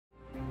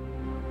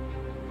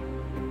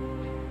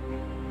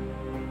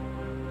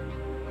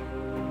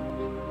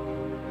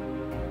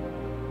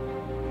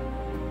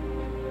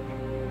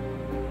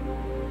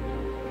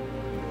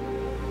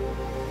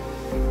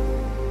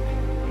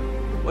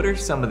What are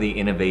some of the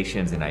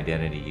innovations in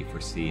identity you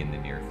foresee in the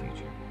near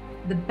future?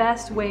 The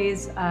best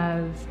ways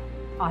of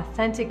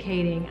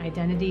authenticating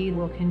identity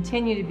will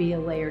continue to be a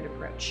layered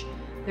approach.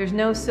 There's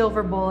no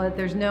silver bullet,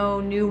 there's no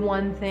new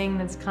one thing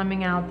that's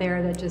coming out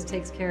there that just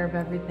takes care of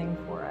everything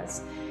for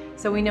us.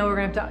 So we know we're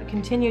going to have to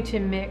continue to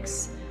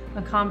mix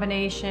a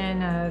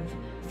combination of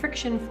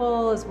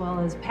frictionful as well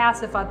as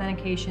passive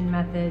authentication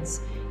methods,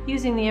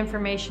 using the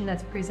information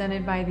that's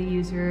presented by the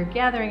user,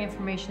 gathering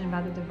information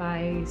about the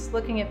device,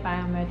 looking at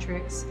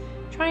biometrics,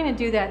 trying to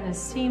do that in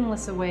as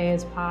seamless a way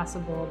as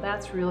possible.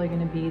 That's really going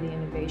to be the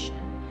innovation.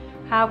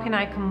 How can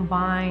I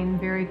combine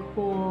very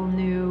cool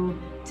new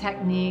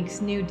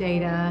techniques, new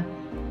data,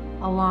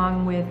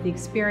 along with the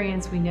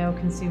experience we know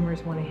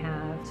consumers want to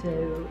have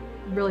to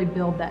really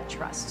build that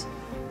trust?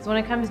 So when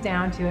it comes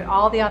down to it,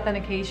 all the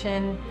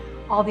authentication,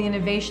 all the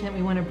innovation that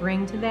we want to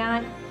bring to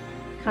that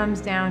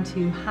comes down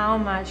to how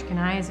much can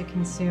I as a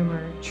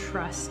consumer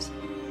trust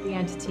the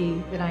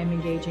entity that I'm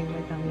engaging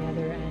with on the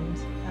other end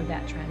of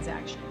that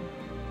transaction.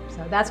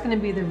 So that's going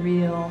to be the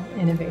real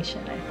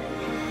innovation, I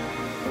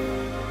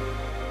think.